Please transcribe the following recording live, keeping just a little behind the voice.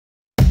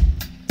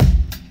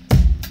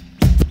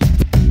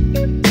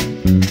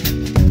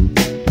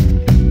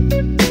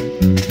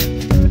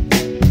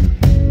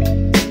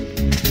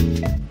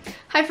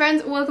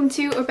friends, welcome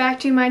to or back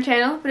to my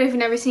channel. But if you've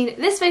never seen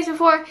this face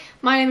before,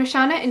 my name is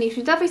Chaunna and you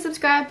should definitely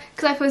subscribe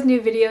because I post new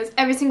videos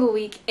every single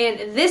week.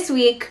 And this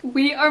week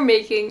we are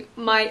making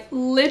my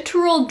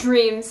literal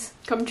dreams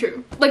come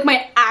true. Like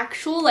my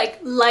actual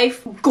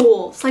life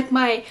goals, like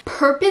my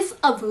purpose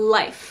of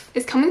life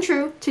is coming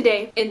true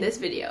today in this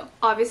video.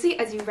 Obviously,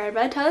 as you read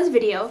by the title of this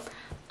video,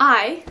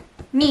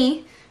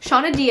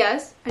 Chaunna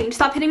Diaz, I need to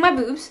stop hitting my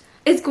boobs,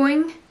 is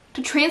going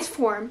to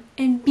transform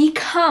and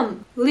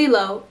become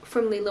Lilo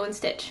from Lilo and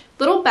Stitch.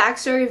 Little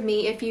backstory of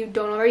me, if you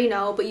don't already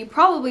know, but you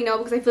probably know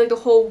because I feel like the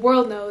whole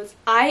world knows,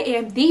 I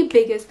am the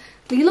biggest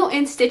Lilo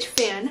and Stitch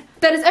fan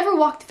that has ever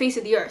walked the face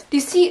of the earth. Do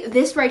you see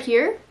this right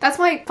here? That's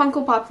my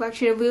Funko Pop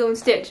collection of Lilo and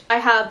Stitch. I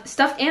have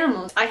stuffed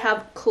animals. I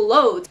have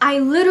clothes. I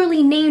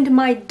literally named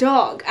my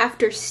dog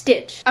after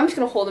Stitch. I'm just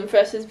gonna hold him for the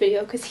rest of this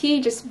video because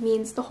he just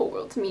means the whole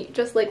world to me,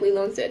 just like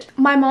Lilo and Stitch.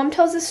 My mom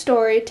tells this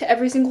story to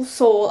every single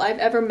soul I've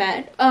ever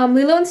met.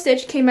 Lilo and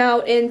Stitch came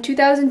out in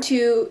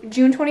 2002,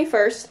 June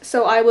 21st,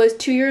 so I was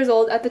 2 years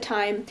old at the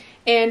time.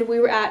 And we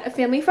were at a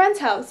family friend's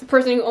house. The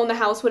person who owned the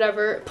house,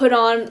 whatever, put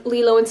on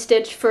Lilo and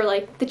Stitch for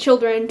like the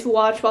children to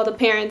watch while the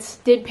parents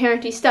did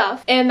parenty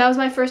stuff. And that was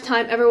my first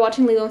time ever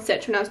watching Lilo and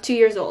Stitch when I was 2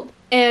 years old.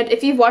 And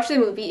if you've watched the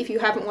movie, if you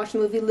haven't watched the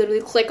movie,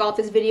 literally click off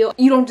this video.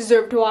 You don't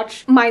deserve to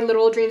watch my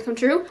literal dreams come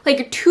true.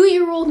 Like a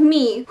 2-year-old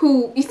me,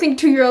 who you think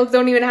 2-year-olds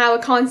don't even have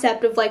a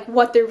concept of like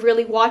what they're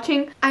really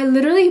watching. I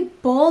literally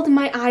bawled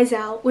my eyes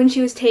out when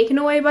she was taken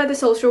away by the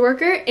social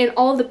worker, and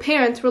all the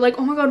parents were like,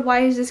 oh my god, why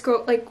is this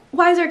girl, like,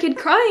 why is our kid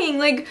crying?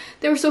 Like,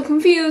 they were so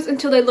confused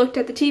until they looked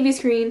at the TV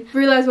screen,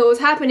 realized what was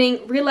happening,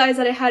 realized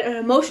that I had an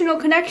emotional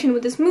connection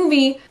with this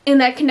movie,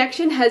 and that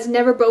connection has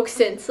never broke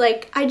since.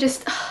 Like,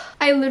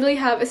 I literally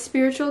have a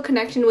spiritual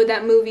connection with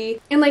that movie.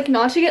 And like,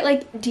 not to get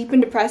like deep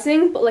and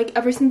depressing, but like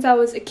ever since I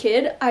was a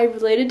kid, I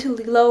related to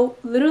Lilo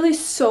literally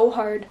so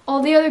hard.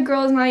 All the other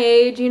girls my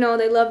age, you know,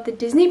 they love the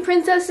Disney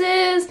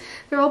princesses.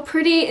 They're all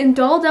pretty and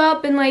dolled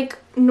up and like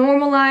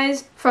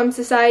normalized from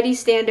society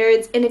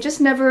standards, and it just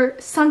never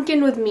sunk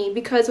in with me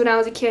because when I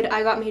was a kid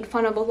I got made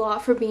fun of a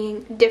lot for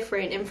being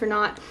different and for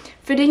not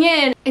fitting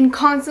in, and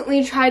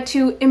constantly tried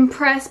to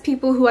impress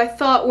people who I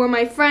thought were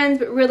my friends,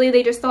 but really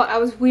they just thought I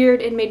was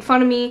weird and made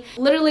fun of me.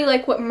 Literally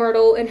like what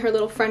Myrtle and her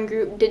little friend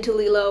group did to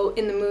Lilo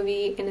in the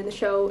movie and in the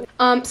show.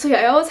 So yeah,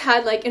 I always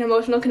had like an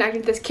emotional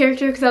connection to this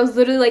character because I was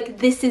literally like,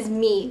 this is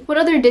me. What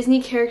other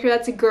Disney character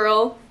that's a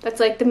girl that's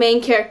like the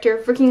main character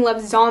freaking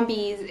loves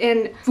zombies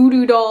and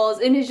voodoo dolls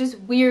and is just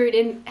weird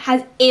and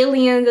has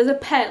aliens as a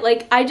pet?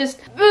 Like,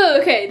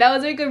 okay, that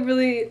was like a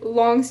really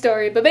long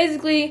story, but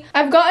basically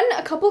I've gotten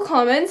a couple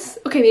comments,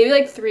 okay, maybe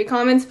like 3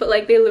 comments, but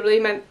like they literally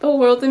meant the whole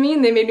world to me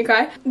and they made me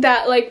cry,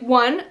 that like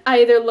 1,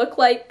 I either look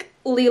like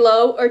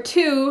Lilo, or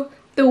 2,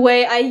 the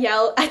way I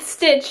yell at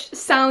Stitch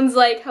sounds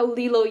like how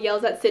Lilo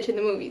yells at Stitch in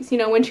the movies. You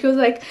know, when she goes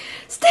like,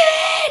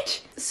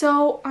 Stitch!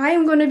 So I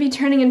am going to be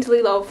turning into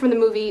Lilo from the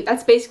movie.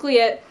 That's basically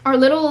it. Our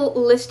little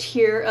list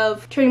here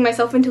of turning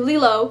myself into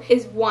Lilo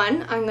is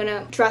 1, I'm going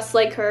to dress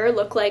like her,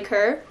 look like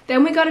her.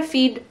 Then we gotta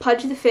feed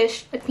Pudge the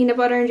fish a peanut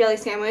butter and jelly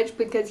sandwich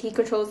because he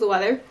controls the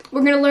weather.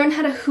 We're gonna learn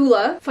how to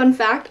hula. Fun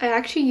fact, I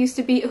actually used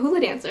to be a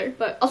hula dancer,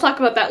 but I'll talk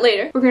about that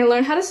later. We're gonna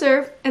learn how to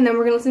surf, and then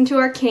we're gonna listen to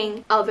our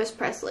king, Elvis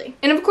Presley.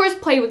 And of course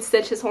play with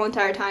Stitch this whole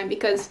entire time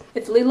because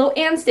it's Lilo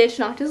and Stitch,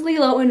 not just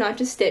Lilo and not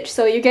just Stitch,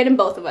 so you're getting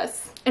both of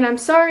us. And I'm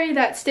sorry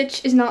that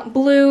Stitch is not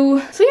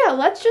blue. So yeah,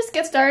 let's just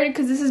get started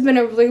because this has been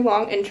a really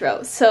long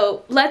intro.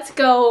 So let's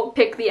go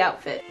pick the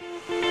outfit.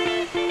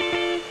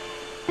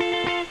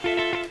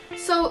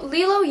 So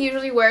Lilo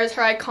usually wears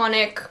her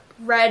iconic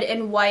red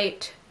and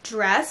white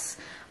dress.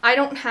 I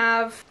don't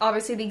have,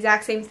 obviously, the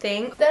exact same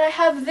thing. Then I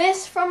have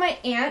this from my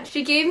aunt.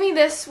 She gave me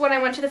this when I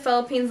went to the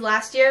Philippines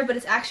last year, but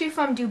it's actually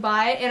from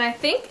Dubai, and I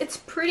think it's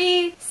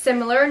pretty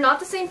similar. Not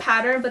the same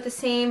pattern, but the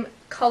same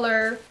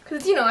color.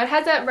 Because, you know, it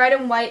has that red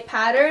and white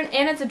pattern,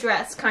 and it's a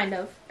dress, kind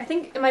of. I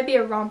think it might be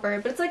a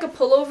romper, but it's like a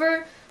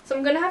pullover. So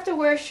I'm gonna have to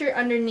wear a shirt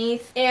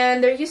underneath,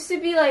 and there used to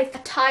be like a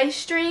tie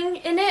string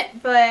in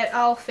it, but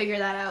I'll figure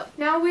that out.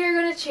 Now we are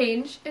gonna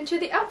change into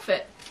the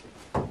outfit.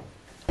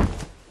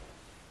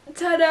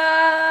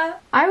 Ta-da!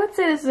 I would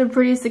say this is a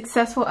pretty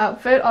successful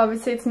outfit.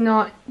 Obviously it's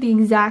not the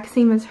exact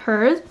same as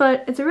hers,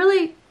 but it's a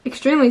really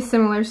extremely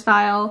similar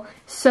style.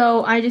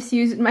 So I just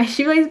used my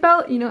shoelace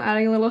belt, you know,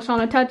 adding a little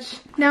Chaunna touch.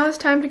 Now it's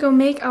time to go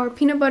make our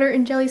peanut butter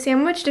and jelly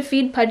sandwich to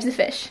feed Pudge the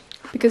fish,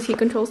 because he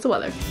controls the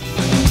weather.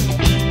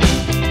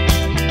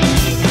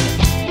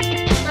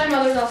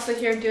 Also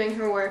here doing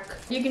her work.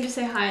 You can just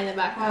say hi in the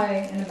background. Hi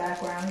in the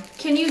background.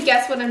 Can you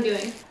guess what I'm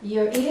doing?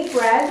 You're eating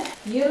bread.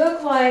 You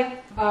look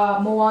like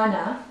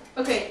Moana.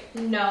 Okay,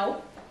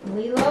 no.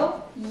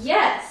 Lilo?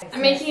 Yes!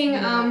 I'm making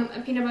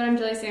a peanut butter and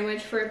jelly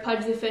sandwich for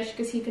Pudge the fish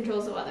because he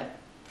controls the weather.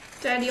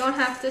 Dad, you want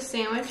half this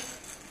sandwich?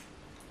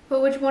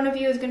 But which one of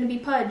you is going to be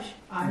Pudge?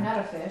 I'm not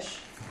a fish.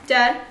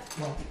 Dad,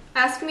 What?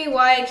 ask me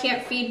why I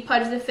can't feed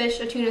Pudge the fish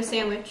a tuna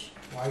sandwich.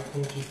 Why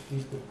can't you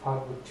feed the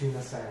pug with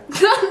tuna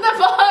sandwich? Not the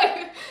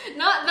pug!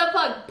 Not the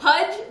pug.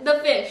 Pudge the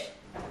fish.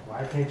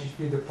 Why can't you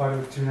feed the Pudge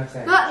with tuna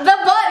sandwich? Not the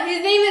butt!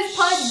 His name is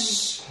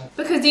Pudge!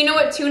 Because do you know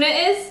what tuna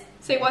is?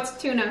 Say, what's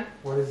tuna?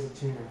 What is a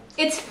tuna?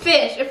 It's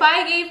fish. If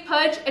I gave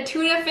Pudge a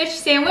tuna fish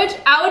sandwich,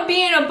 I would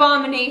be an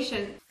abomination.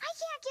 I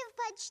can't give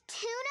Pudge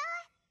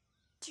tuna.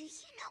 Do you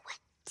know what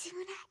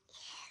tuna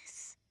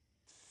is?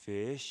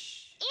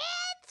 Fish?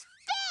 It's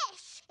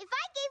fish! If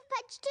I gave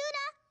Pudge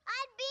tuna,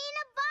 I'd be an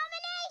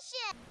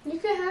abomination! You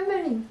can have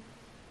any.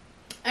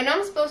 I know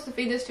I'm supposed to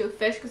feed this to a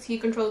fish because he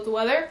controls the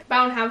weather, but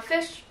I don't have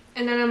fish.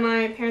 And none of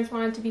my parents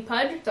wanted to be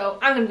Pudge, so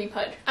I'm gonna be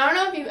Pudge. I don't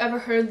know if you've ever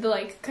heard the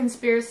like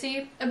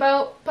conspiracy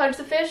about Pudge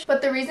the fish, but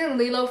the reason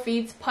Lilo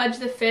feeds Pudge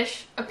the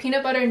fish a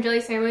peanut butter and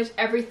jelly sandwich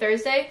every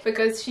Thursday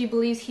because she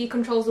believes he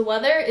controls the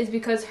weather is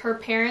because her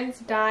parents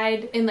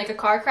died in like a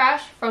car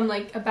crash from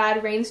like a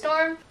bad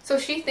rainstorm. So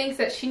she thinks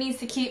that she needs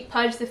to keep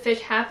Pudge the fish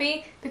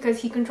happy because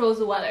he controls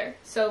the weather.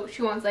 So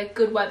she wants like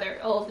good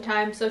weather all the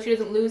time so she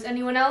doesn't lose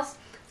anyone else.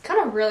 It's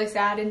kind of really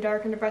sad and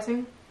dark and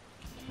depressing.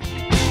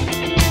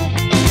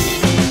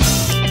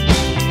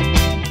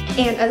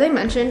 And as I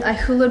mentioned, I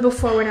hulaed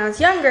before when I was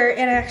younger,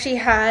 and I actually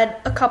had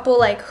a couple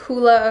like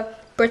hula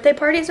birthday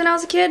parties when I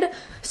was a kid.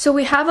 So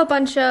we have a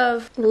bunch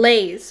of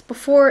leis.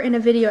 Before in a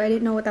video I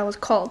didn't know what that was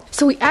called.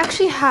 So we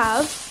actually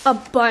have a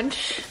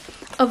bunch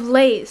of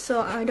leis.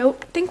 So I don't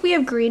think we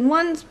have green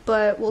ones,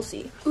 but we'll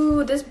see.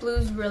 Ooh, this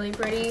blue's really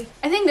pretty.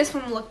 I think this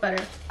one will look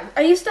better.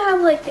 I used to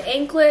have like the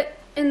anklet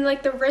and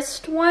like the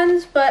wrist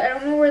ones, but I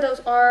don't know where those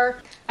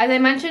are. As I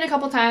mentioned a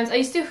couple times, I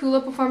used to do hula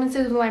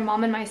performances with my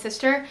mom and my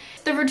sister.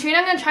 The routine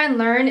I'm gonna try and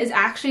learn is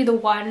actually the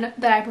one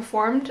that I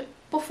performed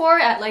before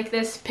at like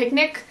this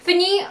picnic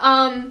thingy.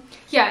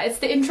 Yeah, it's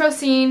the intro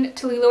scene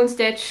to Lilo and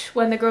Stitch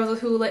when the girls are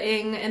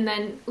hula-ing and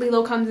then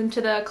Lilo comes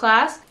into the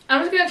class.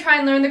 I'm just gonna try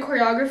and learn the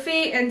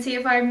choreography and see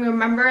if I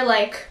remember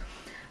like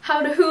how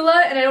to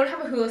hula, and I don't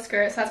have a hula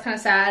skirt, so that's kind of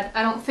sad.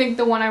 I don't think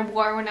the one I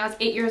wore when I was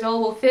 8 years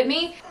old will fit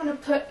me. I'm gonna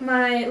put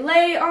my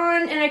lei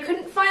on, and I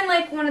couldn't find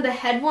like one of the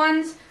head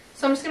ones,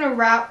 so I'm just gonna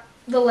wrap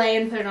the lei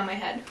and put it on my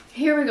head.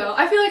 Here we go.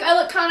 I feel like I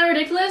look kind of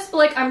ridiculous, but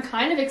like I'm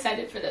kind of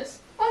excited for this.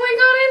 Oh my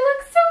god, I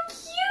look so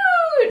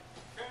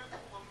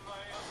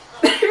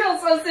cute! I feel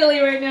so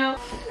silly right now.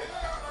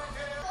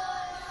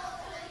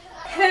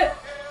 Hip,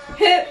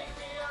 hip,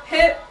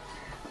 hip,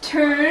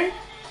 turn,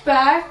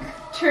 back,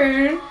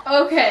 turn.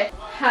 Okay.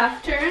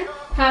 Half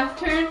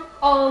turn,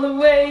 all the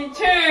way,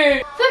 turn.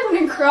 I feel like I'm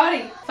in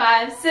karate.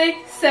 5,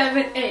 6,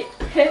 7, 8.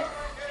 Hip,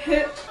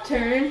 hip,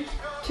 turn,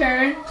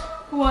 turn.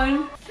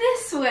 One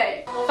this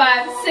way.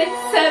 5, 6,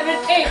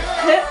 7, 8.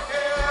 Hip,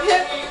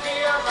 hip.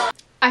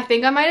 I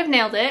think I might have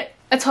nailed it.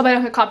 Let's hope I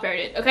don't get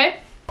copyrighted,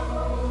 okay?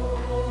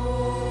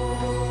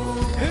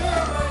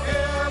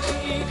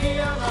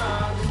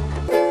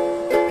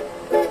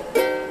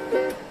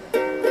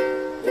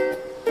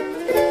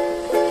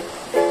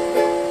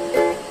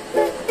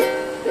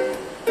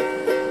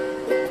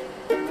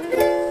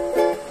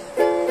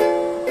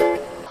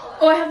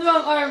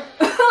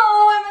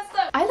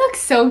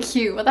 So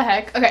cute. What the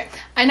heck? Okay,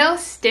 I know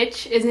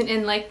Stitch isn't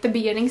in like the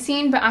beginning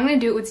scene, but I'm gonna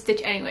do it with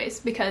Stitch anyways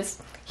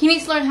because he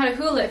needs to learn how to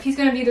hula if he's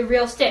gonna be the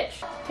real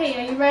Stitch. Okay,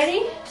 are you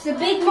ready? It's a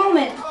big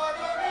moment.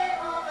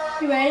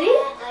 You ready?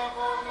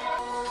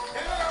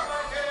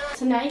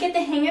 So now you get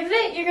the hang of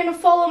it. You're gonna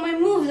follow my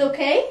moves,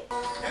 okay?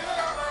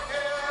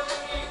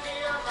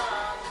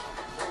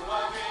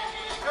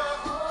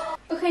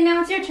 Okay,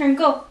 now it's your turn.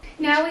 Go.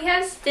 Now we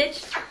have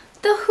Stitch,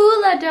 the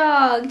hula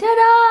dog.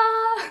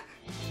 Ta-da!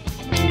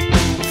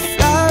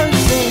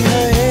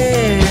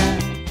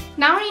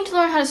 Now I need to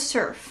learn how to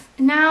surf.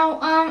 Now,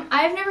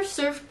 I've never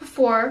surfed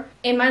before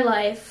in my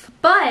life,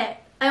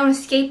 but I own a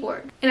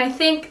skateboard, and I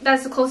think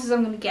that's the closest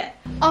I'm gonna get.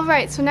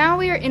 Alright, so now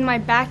we are in my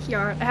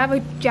backyard. I have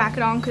a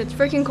jacket on because it's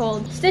freaking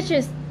cold. Stitch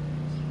is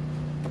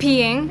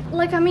peeing.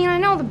 Like, I mean, I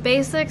know the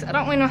basics. I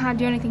don't really know how to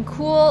do anything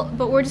cool,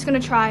 but we're just gonna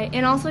try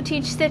and also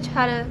teach Stitch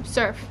how to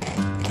surf.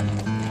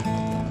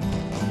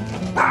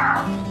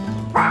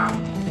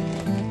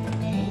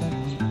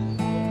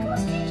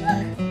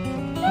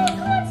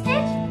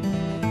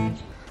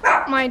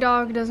 My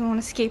dog doesn't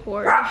want to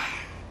skateboard.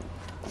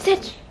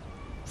 Stitch!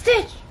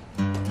 Stitch!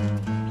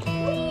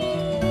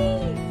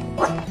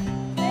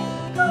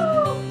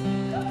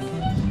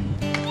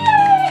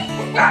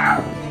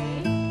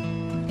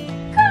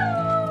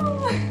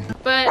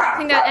 But I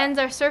think that ends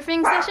our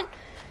surfing session.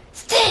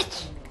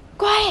 Stitch!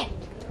 Quiet!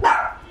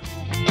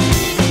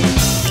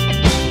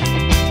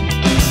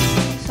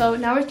 So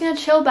now we're gonna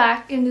chill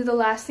back and do the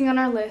last thing on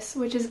our list,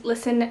 which is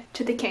listen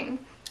to the king.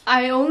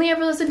 I only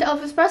ever listened to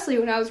Elvis Presley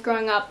when I was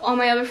growing up. All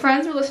my other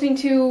friends were listening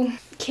to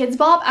Kids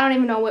Bop. I don't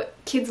even know what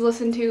kids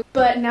listen to.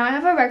 But now I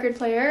have a record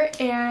player,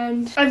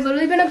 and I've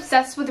literally been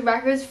obsessed with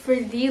records for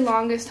the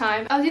longest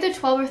time. I was either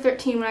 12 or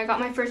 13 when I got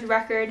my first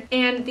record,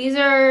 and these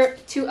are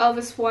two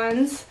Elvis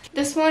ones.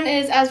 This one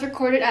is as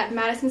recorded at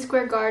Madison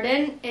Square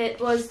Garden. It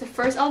was the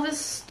first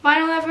Elvis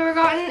vinyl I've ever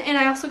gotten, and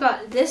I also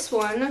got this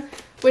one,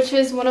 which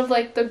is one of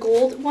like the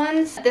gold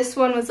ones. This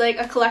one was like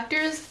a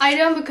collector's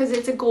item because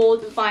it's a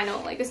gold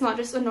vinyl. Like, it's not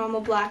just a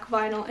normal black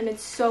vinyl, and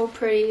it's so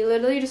pretty.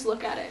 Literally just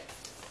look at it.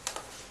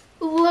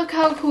 Look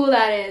how cool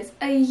that is.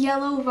 A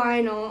yellow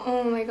vinyl.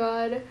 Oh my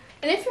god.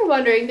 And if you're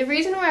wondering, the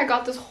reason where I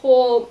got this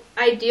whole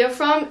idea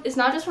from is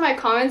not just from my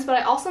comments, but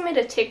I also made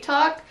a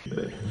TikTok.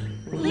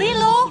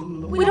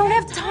 Lilo, we don't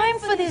have time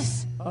for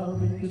this.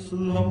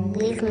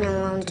 Leave me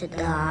alone to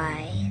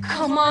die.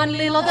 Come on,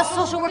 Lilo, the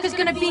social worker's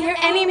gonna be here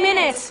any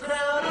minute.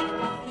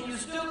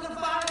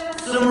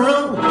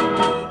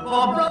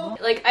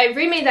 Like, I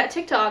remade that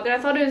TikTok and I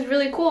thought it was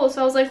really cool,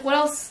 so I was like, what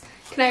else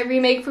can I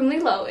remake from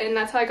Lilo? And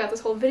that's how I got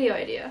this whole video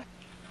idea.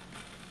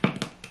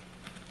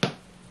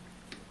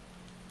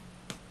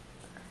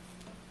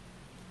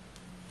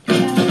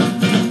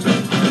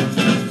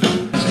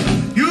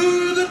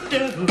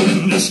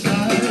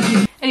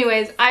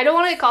 Anyways, I don't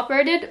want to get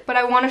copyrighted, but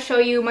I want to show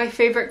you my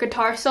favorite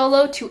guitar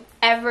solo to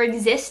ever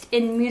exist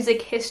in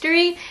music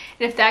history. And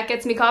if that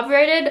gets me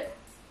copyrighted,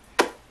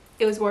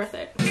 it was worth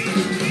it.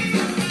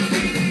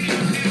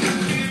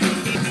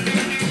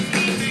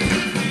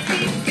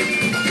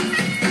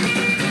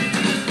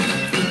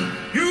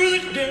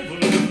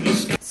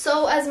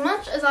 So as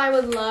much as I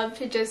would love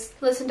to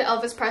just listen to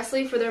Elvis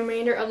Presley for the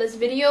remainder of this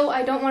video,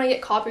 I don't want to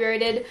get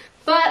copyrighted,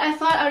 but I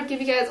thought I would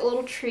give you guys a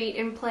little treat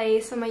and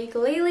play some of my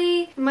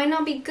ukulele. It might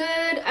not be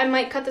good, I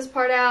might cut this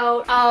part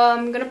out.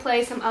 I'm gonna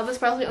play some Elvis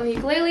Presley on the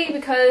ukulele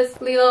because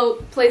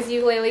Lilo plays the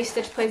ukulele,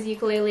 Stitch plays the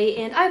ukulele,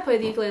 and I play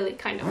the ukulele,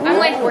 kind of. I'm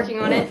like working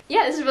on it.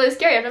 Yeah, this is really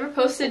scary. I've never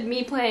posted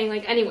me playing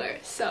like anywhere,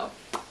 so,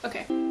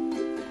 okay.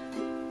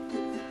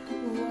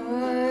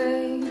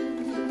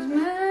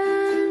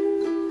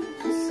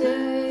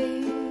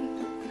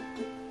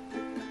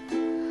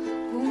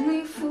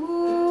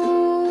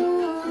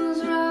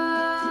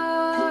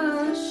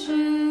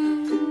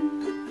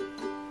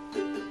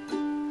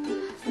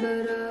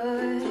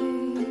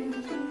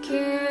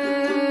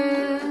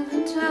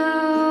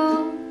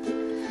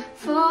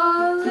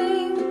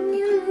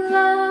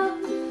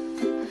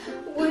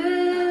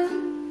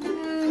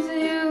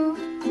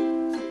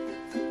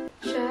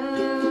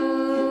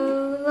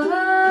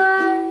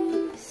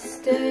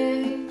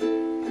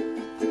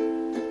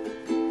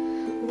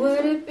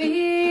 Would it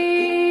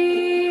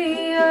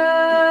be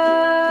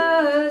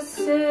a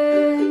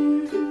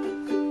sin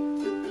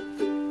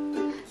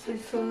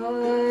if I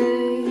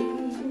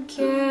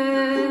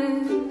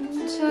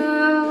can't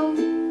tell,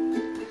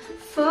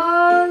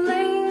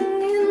 falling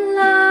in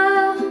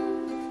love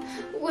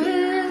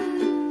with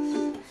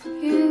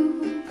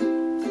you?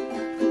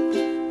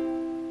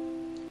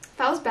 If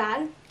that was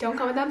bad, don't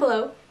comment down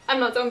below. I'm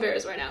not so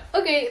embarrassed right now.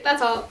 Okay,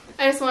 that's all.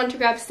 I just wanted to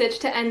grab Stitch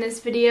to end this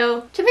video.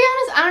 To be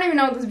honest, I don't even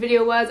know what this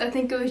video was. I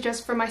think it was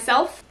just for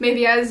myself.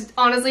 Maybe I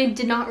honestly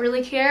did not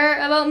really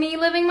care about me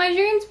living my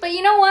dreams, but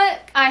you know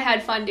what? I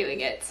had fun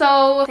doing it.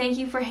 So thank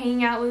you for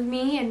hanging out with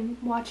me and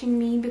watching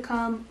me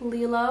become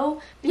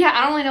Lilo. But yeah,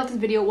 I don't really know what this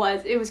video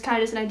was. It was kind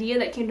of just an idea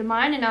that came to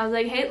mind and I was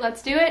like, hey,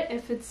 let's do it.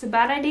 If it's a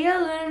bad idea,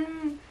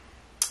 then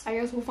I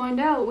guess we'll find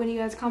out when you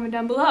guys comment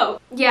down below.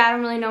 Yeah, I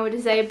don't really know what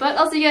to say, but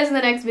I'll see you guys in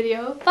the next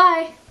video.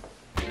 Bye!